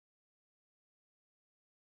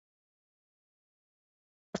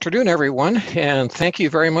Afternoon, everyone, and thank you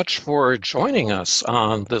very much for joining us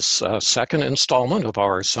on this second installment of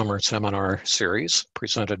our summer seminar series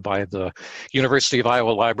presented by the University of Iowa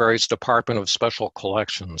Library's Department of Special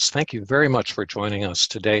Collections. Thank you very much for joining us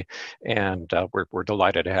today, and we're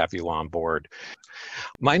delighted to have you on board.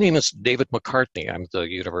 My name is David McCartney. I'm the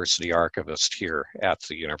University Archivist here at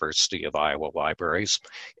the University of Iowa Libraries.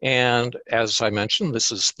 And as I mentioned,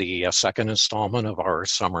 this is the second installment of our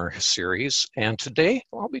summer series. And today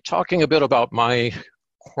I'll be talking a bit about my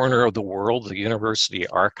corner of the world, the University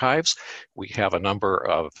Archives. We have a number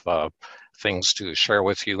of things to share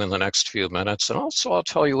with you in the next few minutes. And also I'll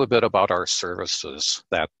tell you a bit about our services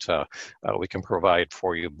that we can provide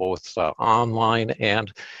for you both online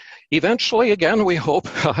and eventually, again, we hope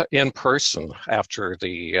in person after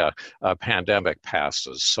the pandemic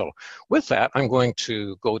passes. So with that, I'm going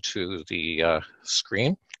to go to the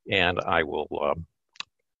screen and I will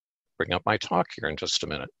bring up my talk here in just a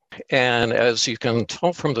minute. And as you can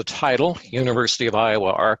tell from the title, University of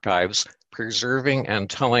Iowa Archives, Preserving and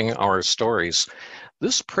Telling Our Stories,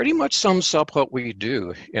 this pretty much sums up what we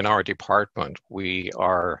do in our department. We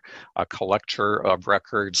are a collector of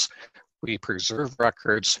records. We preserve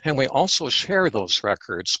records, and we also share those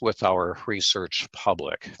records with our research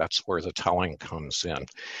public. That's where the telling comes in.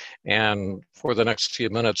 And for the next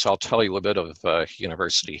few minutes, I'll tell you a bit of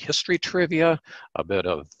university history trivia, a bit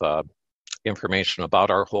of information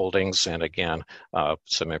about our holdings, and again,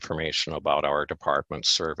 some information about our department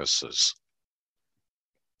services.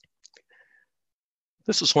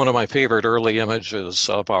 This is one of my favorite early images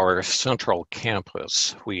of our central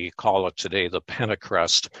campus. We call it today the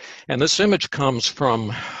Pentacrest. And this image comes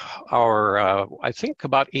from our, I think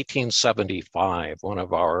about 1875, one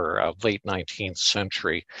of our late 19th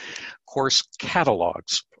century course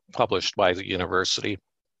catalogs published by the university.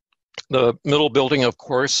 The middle building, of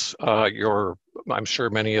course, I'm sure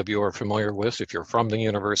many of you are familiar with. If you're from the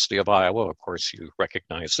University of Iowa, of course, you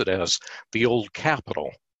recognize it as the old Capitol.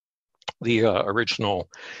 The original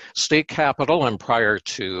state capital, and prior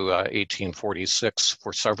to 1846,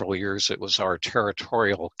 for several years, it was our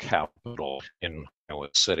territorial capital in Iowa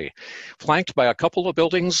City, flanked by a couple of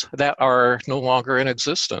buildings that are no longer in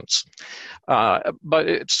existence. But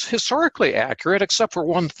it's historically accurate, except for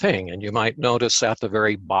one thing, and you might notice at the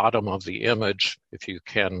very bottom of the image, if you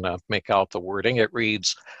can make out the wording, it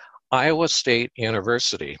reads, Iowa State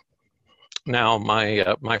University. Now,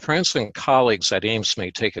 my friends and colleagues at Ames may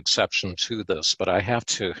take exception to this, but I have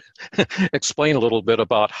to explain a little bit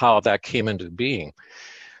about how that came into being.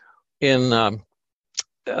 In the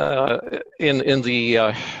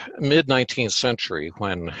mid-19th century,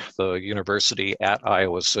 when the university at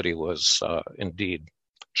Iowa City was indeed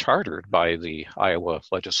chartered by the Iowa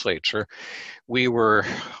legislature, we were,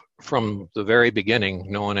 from the very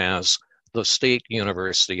beginning, known as the State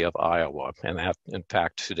University of Iowa, and that, in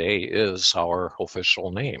fact, today is our official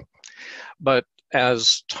name. But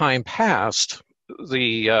as time passed,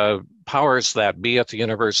 the powers that be at the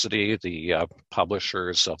university, the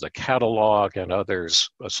publishers of the catalog and others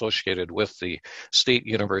associated with the State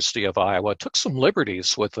University of Iowa took some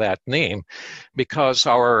liberties with that name because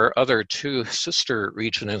our other two sister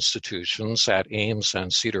region institutions at Ames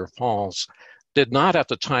and Cedar Falls did not at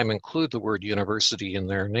the time include the word university in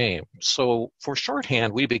their name. So for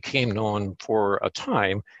shorthand, we became known for a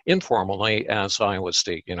time informally as Iowa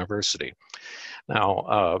State University.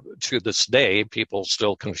 Now, to this day, people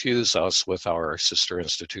still confuse us with our sister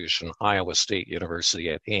institution, Iowa State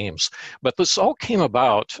University at Ames. But this all came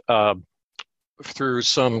about through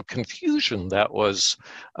some confusion that was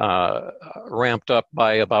ramped up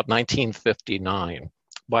by about 1959.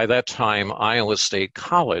 By that time, Iowa State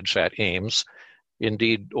College at Ames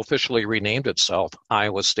indeed officially renamed itself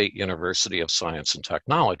Iowa State University of Science and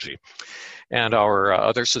Technology. And our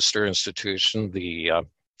other sister institution,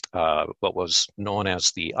 what was known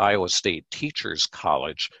as the Iowa State Teachers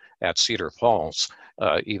College at Cedar Falls,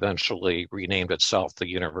 eventually renamed itself the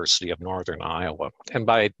University of Northern Iowa. And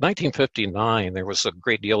by 1959, there was a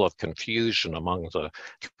great deal of confusion among the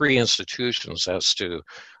three institutions as to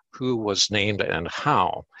who was named and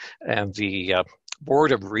how. And the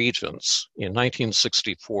Board of Regents in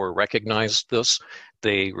 1964 recognized this.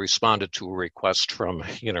 They responded to a request from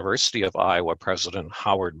University of Iowa President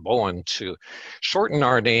Howard Bowen to shorten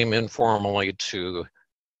our name informally to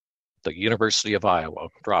the University of Iowa,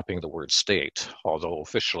 dropping the word state, although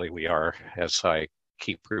officially we are, as I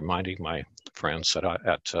keep reminding my friends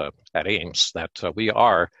at Ames, that we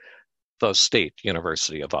are the State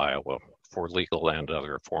University of Iowa for legal and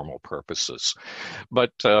other formal purposes.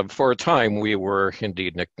 But for a time, we were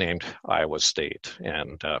indeed nicknamed Iowa State,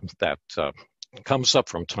 and that comes up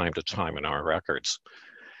from time to time in our records.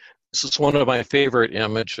 This is one of my favorite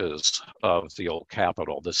images of the old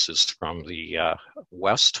Capitol. This is from the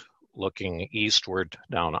west, looking eastward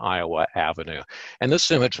down Iowa Avenue. And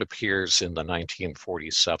this image appears in the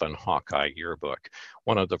 1947 Hawkeye yearbook,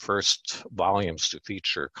 one of the first volumes to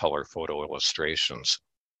feature color photo illustrations.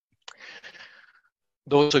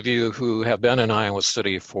 Those of you who have been in Iowa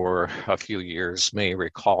City for a few years may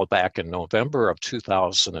recall back in November of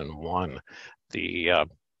 2001, the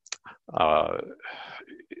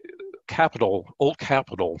old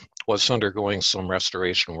Capitol was undergoing some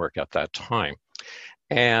restoration work at that time.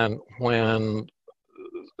 And when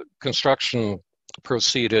construction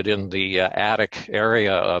proceeded in the attic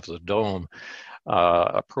area of the dome,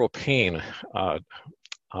 a propane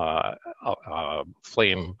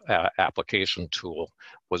flame application tool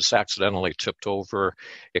was accidentally tipped over.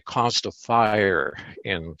 It caused a fire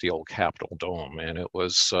in the old Capitol dome, and it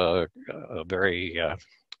was a very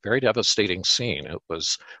devastating scene. It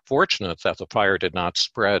was fortunate that the fire did not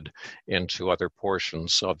spread into other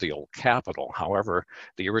portions of the old Capitol. However,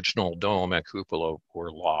 the original dome and cupola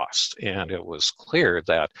were lost, and it was clear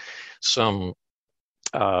that some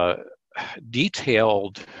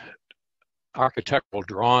detailed architectural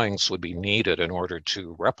drawings would be needed in order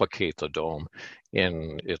to replicate the dome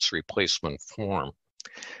in its replacement form.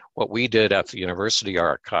 What we did at the University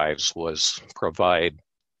Archives was provide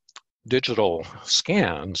digital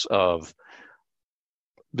scans of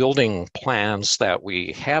building plans that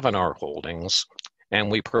we have in our holdings,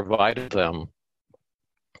 and we provided them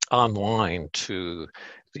online to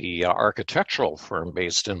the architectural firm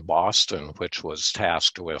based in Boston, which was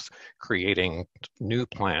tasked with creating new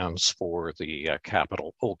plans for the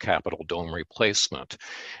old Capitol dome replacement.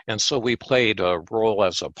 And so we played a role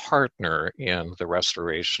as a partner in the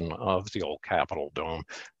restoration of the old Capitol dome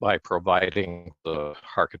by providing the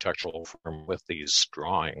architectural firm with these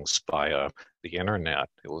drawings via the internet.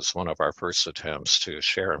 It was one of our first attempts to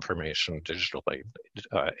share information digitally,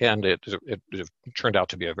 and it turned out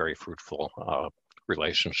to be a very fruitful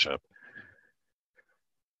relationship.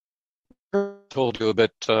 I told you a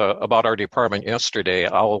bit about our department yesterday.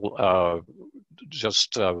 I'll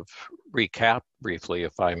just recap briefly,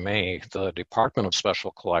 if I may. The Department of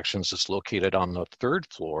Special Collections is located on the third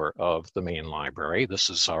floor of the main library. This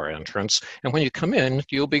is our entrance. And when you come in,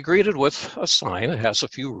 you'll be greeted with a sign. It has a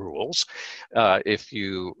few rules. If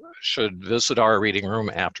you should visit our reading room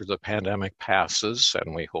after the pandemic passes,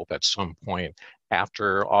 and we hope at some point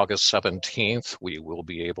after August 17th, we will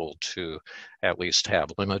be able to at least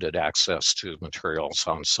have limited access to materials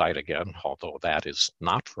on site again, although that is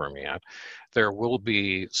not firm yet. There will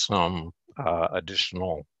be some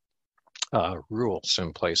additional rules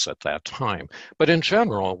in place at that time. But in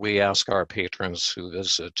general, we ask our patrons who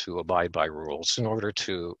visit to abide by rules in order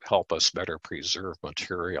to help us better preserve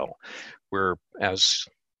material. We're, as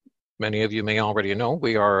many of you may already know,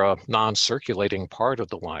 we are a non-circulating part of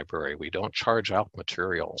the library. We don't charge out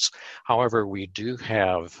materials. However, we do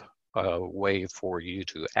have a way for you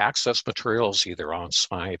to access materials either on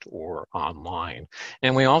site or online.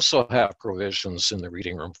 And we also have provisions in the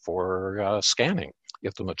reading room for scanning.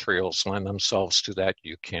 If the materials lend themselves to that,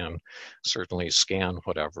 you can certainly scan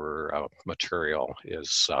whatever material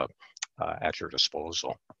is at your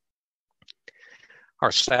disposal.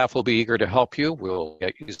 Our staff will be eager to help you. We'll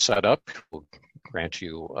get you set up. We'll grant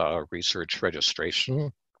you research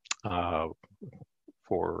registration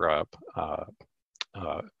for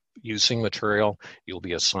using material. You'll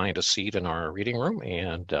be assigned a seat in our reading room,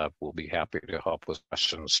 and we'll be happy to help with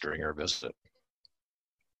questions during your visit.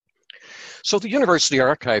 So the University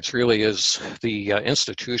Archives really is the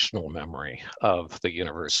institutional memory of the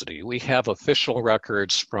university. We have official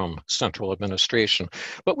records from central administration,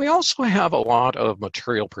 but we also have a lot of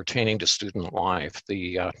material pertaining to student life,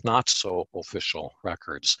 the not so official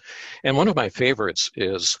records. And one of my favorites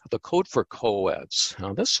is the Code for Co-eds.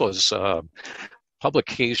 Now, this was a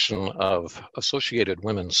publication of Associated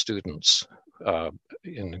Women Students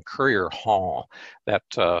in Courier Hall, that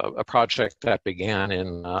a project that began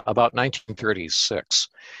in about 1936.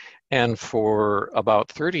 And for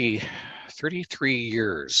about 33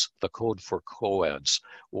 years, the Code for Co-eds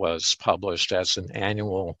was published as an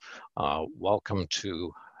annual welcome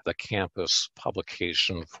to the campus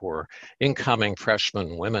publication for incoming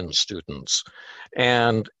freshman women students.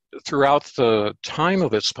 And throughout the time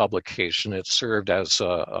of its publication, it served as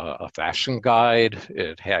a fashion guide.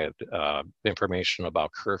 It had information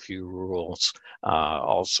about curfew rules,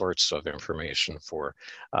 all sorts of information for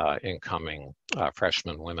incoming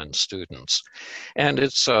freshman women students. And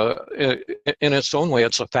it's, in its own way,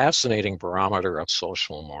 it's a fascinating barometer of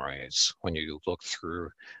social mores. When you look through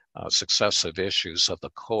successive issues of the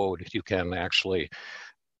code, you can actually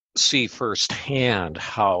see firsthand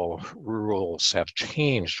how rules have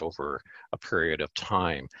changed over a period of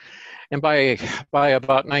time. And by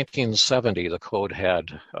about 1970, the code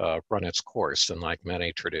had run its course, and like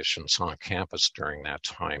many traditions on campus during that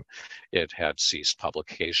time, it had ceased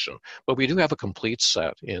publication. But we do have a complete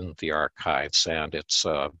set in the archives, and it's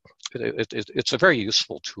a very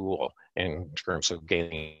useful tool in terms of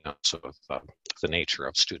gaining a sense of the nature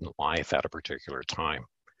of student life at a particular time.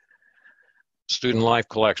 Student life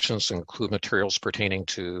collections include materials pertaining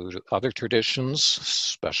to other traditions,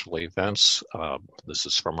 special events. This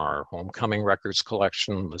is from our homecoming records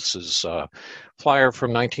collection. This is a flyer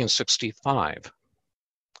from 1965.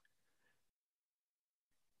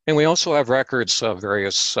 And we also have records of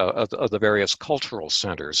the various cultural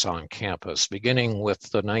centers on campus, beginning with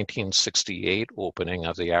the 1968 opening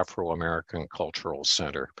of the Afro-American Cultural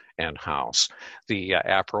Center and House. The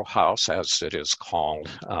Afro House, as it is called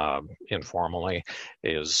informally,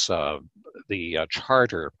 is the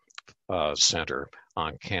charter center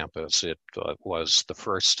on campus. It was the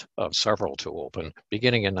first of several to open,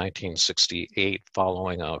 beginning in 1968,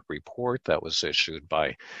 following a report that was issued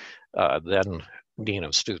by then Dean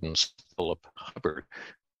of Students, Philip Hubbard,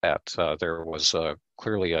 that there was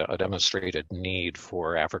clearly a demonstrated need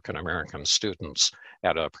for African American students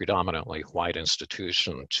at a predominantly white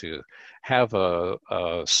institution to have a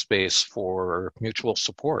space for mutual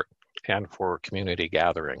support and for community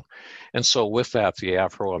gathering. And so with that, the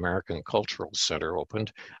Afro-American Cultural Center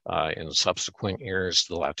opened. In subsequent years,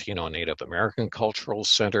 the Latino Native American Cultural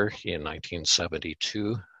Center in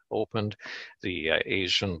 1972 opened. The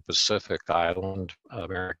Asian Pacific Island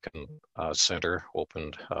American Center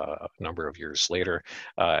opened a number of years later,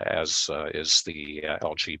 as is the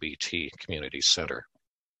LGBT Community Center.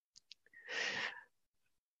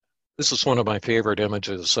 This is one of my favorite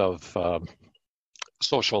images of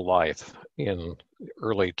social life in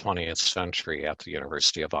early 20th century at the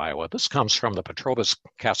University of Iowa. This comes from the Petrobus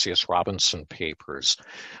Cassius Robinson papers,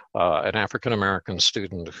 an African-American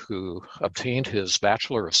student who obtained his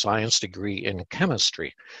Bachelor of Science degree in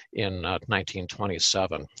chemistry in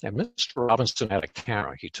 1927. And Mr. Robinson had a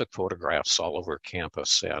camera. He took photographs all over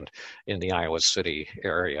campus and in the Iowa City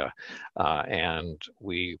area. And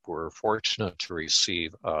we were fortunate to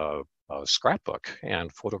receive a scrapbook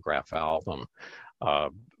and photograph album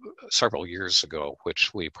several years ago,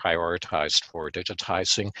 which we prioritized for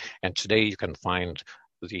digitizing. And today you can find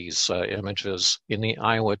these images in the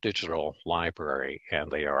Iowa Digital Library,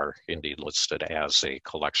 and they are indeed listed as a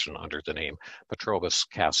collection under the name Petrobus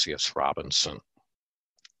Cassius Robinson.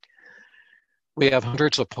 We have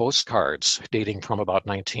hundreds of postcards dating from about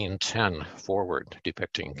 1910 forward,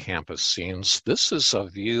 depicting campus scenes. This is a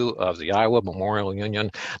view of the Iowa Memorial Union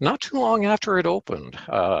not too long after it opened,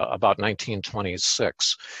 about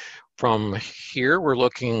 1926. From here, we're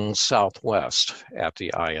looking southwest at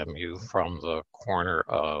the IMU from the corner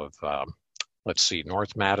of, let's see,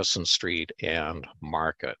 North Madison Street and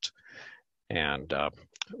Market. And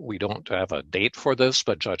we don't have a date for this,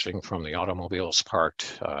 but judging from the automobiles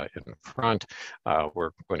parked in front,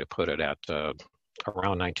 we're going to put it at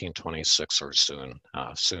around 1926 or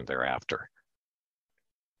soon thereafter.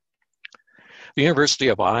 The University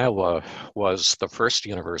of Iowa was the first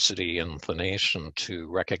university in the nation to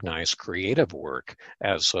recognize creative work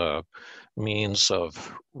as a means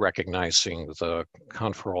of recognizing the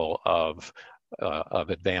conferral of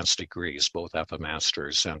advanced degrees, both at the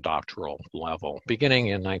master's and doctoral level, beginning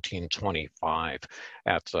in 1925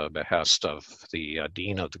 at the behest of the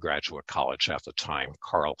dean of the graduate college at the time,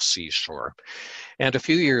 Carl Seashore. And a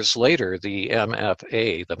few years later, the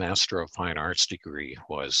MFA, the Master of Fine Arts degree,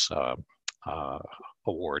 was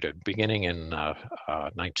awarded, beginning in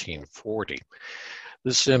 1940.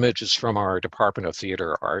 This image is from our Department of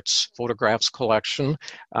Theater Arts photographs collection.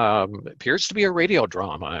 Appears to be a radio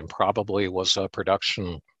drama and probably was a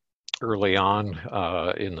production early on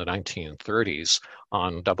in the 1930s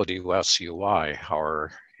on WSUI,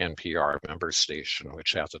 our NPR member station,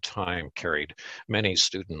 which at the time carried many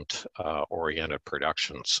student-oriented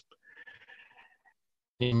productions.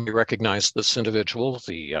 You recognize this individual.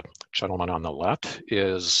 The gentleman on the left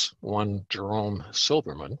is one Jerome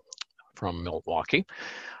Silverman from Milwaukee.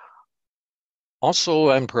 Also,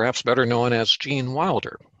 and perhaps better known as Gene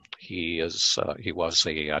Wilder. He was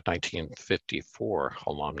a 1954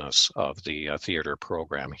 alumnus of the theater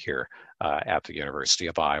program here at the University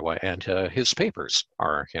of Iowa, and his papers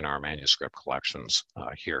are in our manuscript collections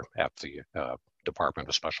here at the Department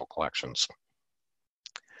of Special Collections.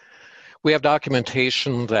 We have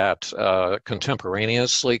documentation that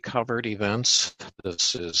contemporaneously covered events.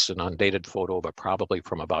 This is an undated photo, but probably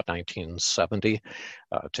from about 1970,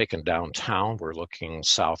 taken downtown. We're looking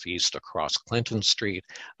southeast across Clinton Street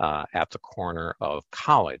at the corner of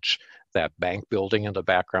College. That bank building in the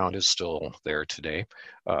background is still there today.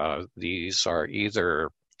 These are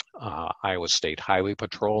either Iowa State Highway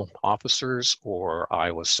Patrol officers or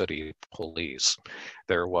Iowa City Police.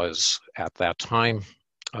 There was, at that time,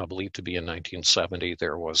 believed to be in 1970,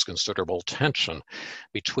 there was considerable tension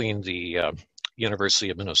between the university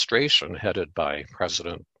administration headed by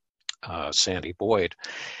President Sandy Boyd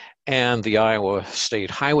and the Iowa State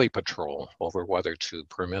Highway Patrol over whether to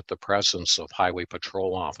permit the presence of highway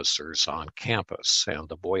patrol officers on campus. And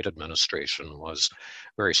the Boyd administration was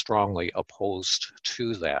very strongly opposed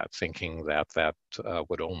to that, thinking that that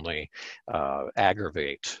would only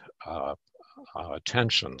aggravate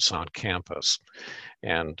tensions on campus.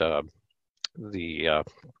 And the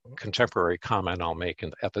contemporary comment I'll make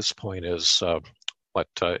at this point is what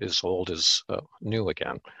is old is new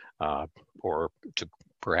again, or to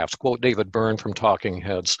perhaps quote David Byrne from Talking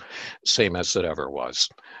Heads, same as it ever was.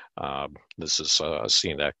 This is a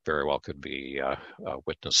scene that very well could be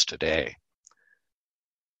witnessed today.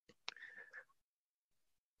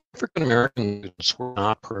 African Americans were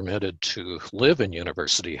not permitted to live in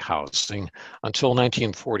university housing until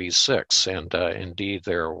 1946, and indeed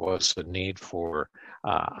there was a need for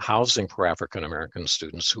housing for African American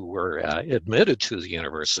students who were admitted to the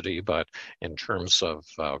university, but in terms of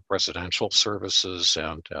residential services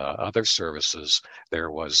and other services,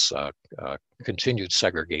 there was continued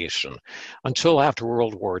segregation until after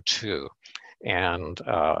World War II. And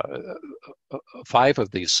 5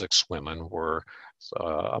 of these 6 women were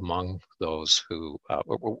among those who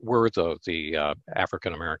were the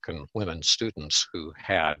African American women students who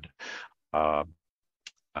had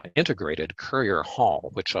integrated Courier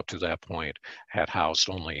Hall, which up to that point had housed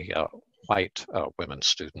only white women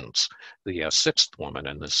students. The 6th woman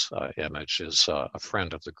in this image is a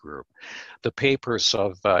friend of the group. The papers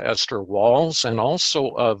of Esther Walls and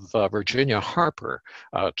also of Virginia Harper,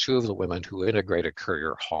 2 of the women who integrated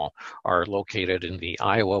Courier Hall, are located in the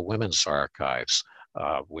Iowa Women's Archives,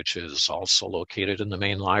 which is also located in the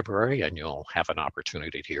main library, and you'll have an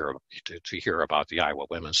opportunity to hear about the Iowa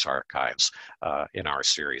Women's Archives in our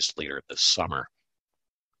series later this summer.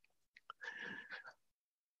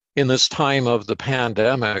 In this time of the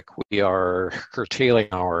pandemic, we are curtailing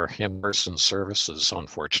our in-person services,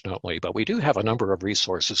 unfortunately, but we do have a number of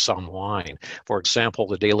resources online. For example,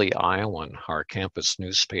 the Daily Iowan, our campus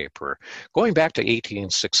newspaper, going back to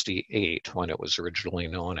 1868, when it was originally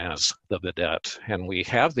known as the Vidette. And we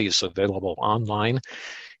have these available online.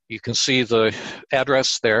 You can see the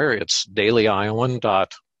address there. It's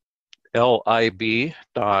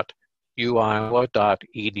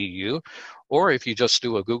dailyowan.lib.uiowa.edu. Or if you just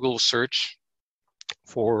do a Google search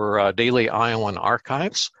for Daily Iowan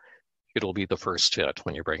Archives, it'll be the first hit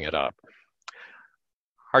when you bring it up.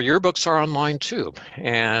 Our yearbooks are online too,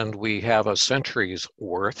 and we have a century's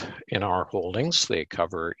worth in our holdings. They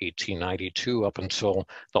cover 1892 up until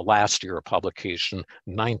the last year of publication,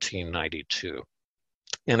 1992.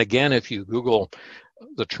 And again, if you Google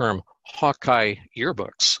the term Hawkeye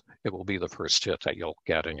yearbooks, it will be the first hit that you'll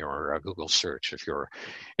get in your Google search if you're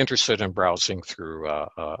interested in browsing through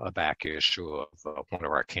a back issue of one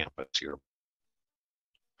of our campus yearbooks.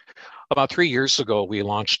 About 3 years ago, we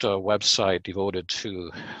launched a website devoted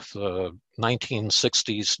to the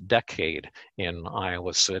 1960s decade in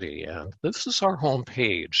Iowa City. And this is our home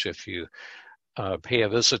page. If you pay a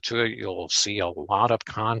visit to it, you'll see a lot of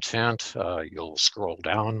content. You'll scroll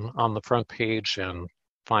down on the front page and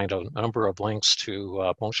find a number of links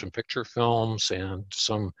to motion picture films and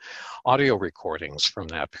some audio recordings from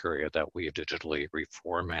that period that we digitally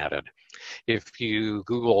reformatted. If you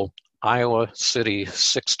Google Iowa City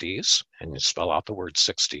 60s, and you spell out the word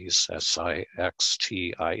 60s, S-I-X-T-I-E-S,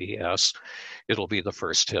 it'll be the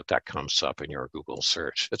first hit that comes up in your Google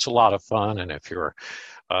search. It's a lot of fun, and if you're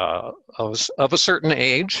of a certain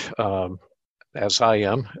age, as I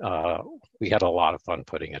am, we had a lot of fun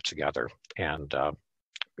putting it together, and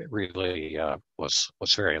it really was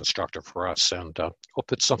very instructive for us, and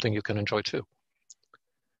hope it's something you can enjoy too.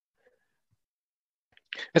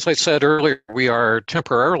 As I said earlier, we are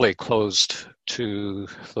temporarily closed to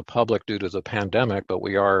the public due to the pandemic, but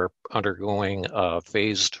we are undergoing a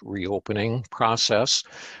phased reopening process.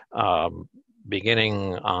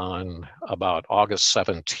 Beginning on about August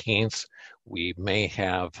 17th, We may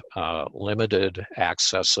have limited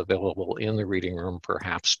access available in the reading room,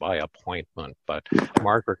 perhaps by appointment, but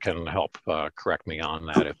Margaret can help correct me on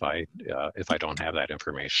that if I don't have that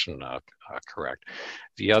information correct.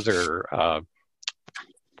 The other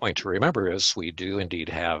point to remember is we do indeed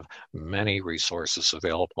have many resources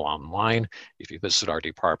available online. If you visit our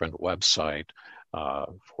department website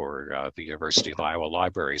for the University of Iowa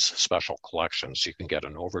Library's special collections, you can get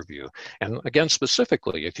an overview. And again,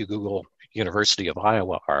 specifically, if you Google University of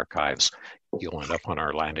Iowa Archives, you'll end up on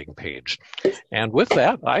our landing page. And with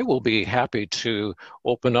that, I will be happy to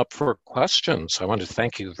open up for questions. I want to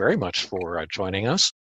thank you very much for joining us.